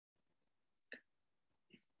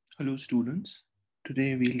Hello students,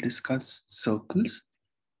 today we'll discuss circles.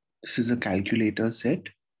 This is a calculator set.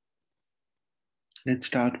 Let's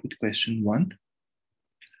start with question 1.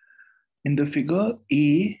 In the figure,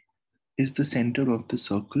 A is the center of the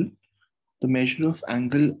circle. The measure of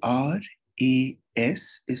angle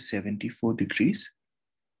RAS is 74 degrees.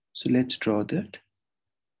 So let's draw that.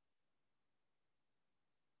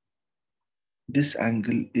 This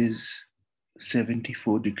angle is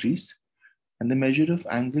 74 degrees and the measure of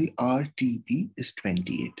angle RTB is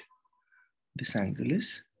 28. This angle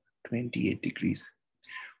is 28 degrees.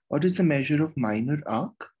 What is the measure of minor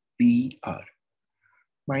arc BR?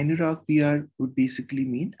 Minor arc BR would basically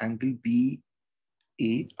mean angle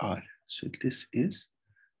BAR. So this is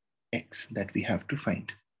X that we have to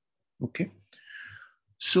find. Okay.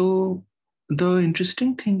 So the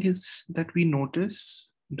interesting thing is that we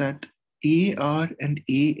notice that AR and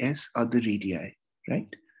AS are the radii, right?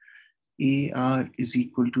 AR is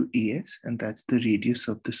equal to AS, and that's the radius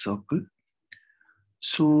of the circle.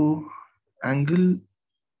 So angle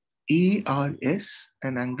ARS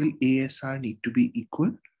and angle ASR need to be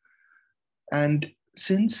equal. And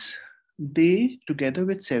since they, together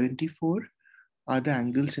with 74, are the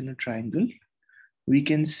angles in a triangle, we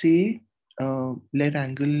can say let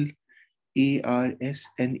angle ARS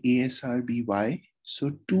and ASR be Y.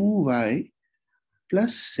 So 2Y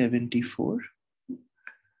plus 74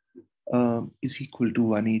 is equal to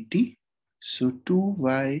 180. So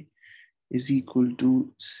 2Y is equal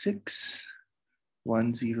to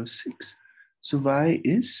 6106. So Y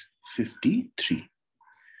is 53.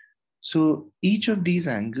 So each of these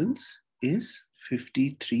angles is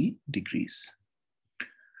 53 degrees.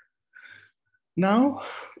 Now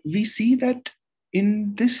we see that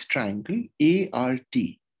in this triangle ART,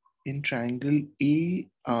 in triangle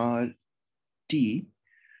ART,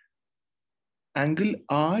 angle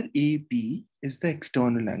RAB is the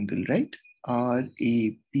external angle, right?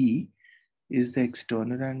 RAB is the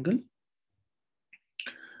external angle.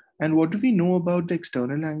 And what do we know about the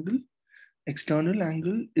external angle? External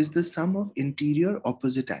angle is the sum of interior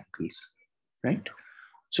opposite angles, right?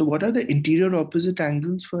 So what are the interior opposite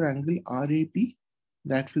angles for angle RAB?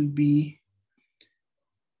 That will be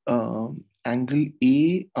angle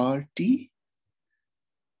ART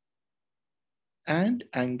and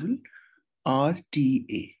angle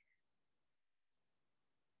RTA,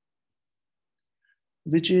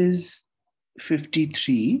 which is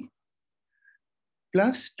 53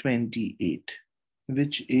 plus 28,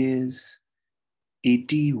 which is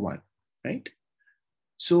 81, right?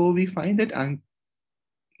 So we find that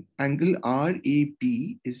angle RAB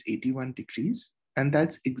is 81 degrees, and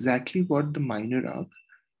that's exactly what the minor arc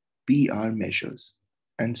BR measures.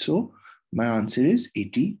 And so my answer is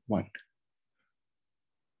 81.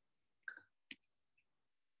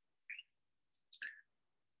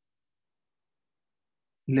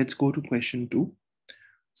 Let's go to question 2.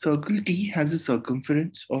 Circle T has a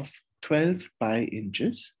circumference of 12 pi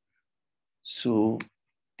inches. So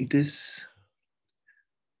this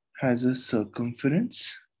has a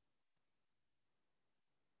circumference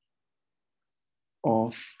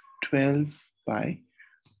of 12 pi.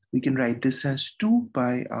 We can write this as 2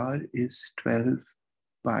 pi r is 12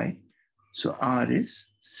 pi. So r is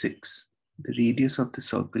 6. The radius of the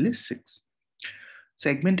circle is 6.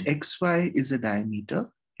 Segment XY is a diameter.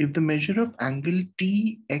 If the measure of angle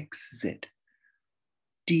TXZ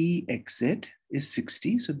is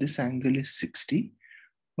 60, so this angle is 60.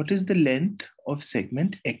 What is the length of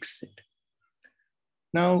segment XZ?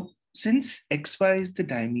 Now, since XY is the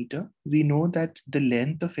diameter, we know that the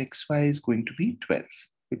length of XY is going to be 12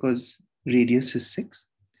 because radius is 6.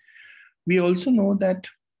 We also know that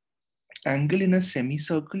angle in a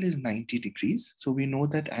semicircle is 90 degrees. So we know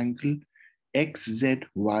that angle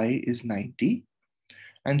XZY is 90.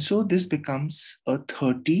 And so this becomes a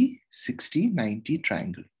 30, 60, 90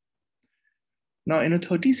 triangle. Now in a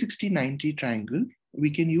 30, 60, 90 triangle,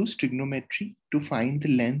 we can use trigonometry to find the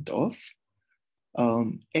length of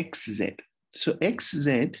XZ. So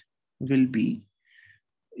XZ will be,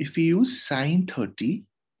 if we use sine 30,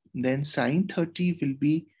 then sine 30 will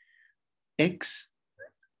be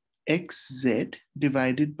XZ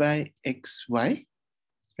divided by XY,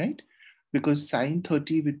 right? Because sine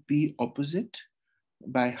 30 would be opposite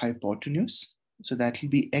by hypotenuse. So that will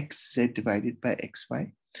be XZ divided by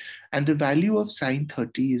XY. And the value of sine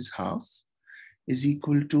 30 is half, is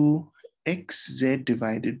equal to XZ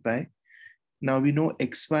divided by, now we know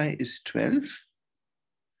XY is 12.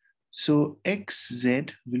 So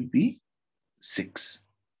XZ will be 6.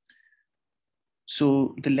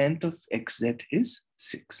 So the length of XZ is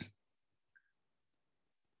 6.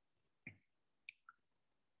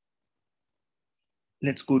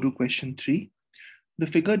 Let's go to question 3. The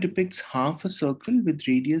figure depicts half a circle with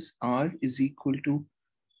radius r is equal to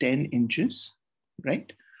 10 inches,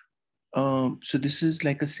 right? So this is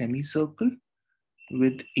like a semicircle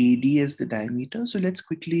with AD as the diameter. So let's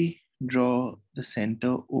quickly draw the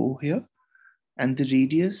center O here, and the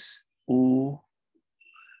radius OD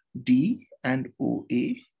and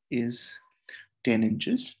OA is 10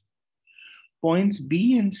 inches. Points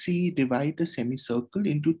B and C divide the semicircle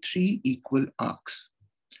into 3 equal arcs.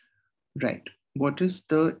 Right. What is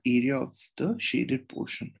the area of the shaded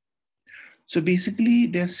portion? So basically,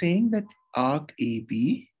 they're saying that arc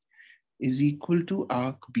AB is equal to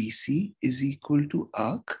arc BC is equal to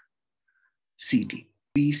arc CD.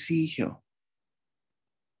 BC here.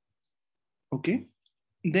 Okay.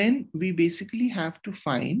 Then we basically have to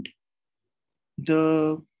find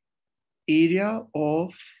the area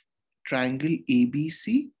of triangle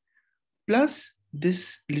ABC plus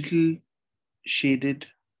this little shaded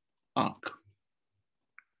arc.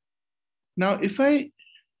 Now, if I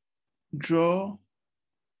draw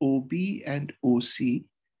OB and OC,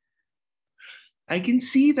 I can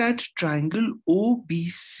see that triangle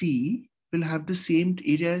OBC will have the same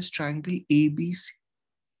area as triangle ABC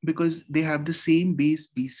because they have the same base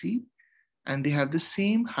BC and they have the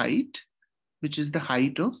same height, which is the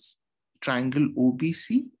height of triangle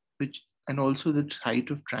OBC, and also the height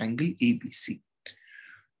of triangle ABC.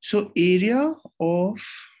 So area of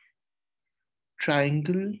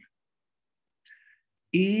triangle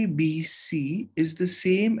ABC is the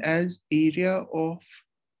same as area of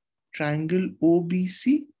triangle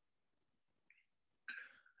OBC.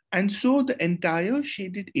 And so the entire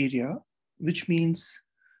shaded area, which means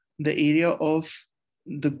the area of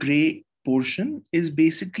the gray portion, is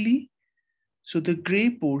basically, so the gray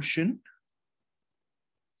portion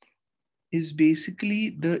is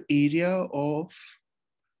basically the area of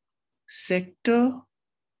sector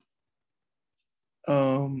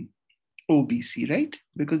OBC, right?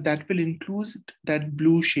 Because that will include that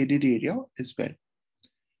blue shaded area as well.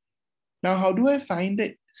 Now, how do I find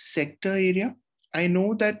the sector area? I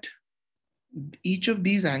know that each of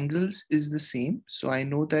these angles is the same. So I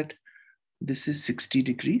know that this is 60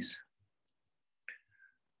 degrees,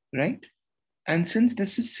 right? And since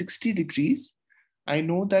this is 60 degrees, I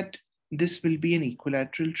know that this will be an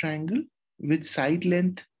equilateral triangle with side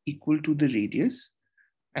length equal to the radius.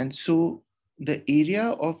 And so the area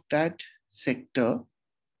of that sector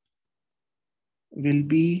will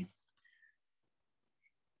be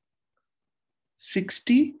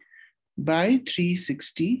 60 by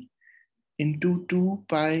 360 into 2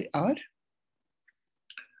 pi r,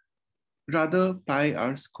 rather pi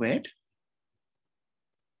r squared.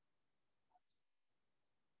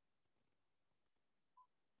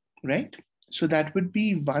 Right? So that would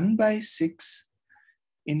be 1 by 6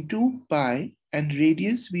 into pi, and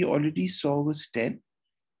radius we already saw was 10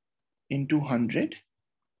 into 100.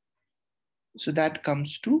 So that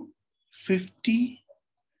comes to 50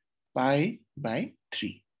 pi by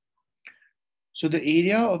 3. So the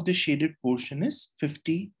area of the shaded portion is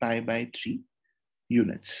 50 pi by 3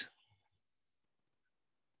 units.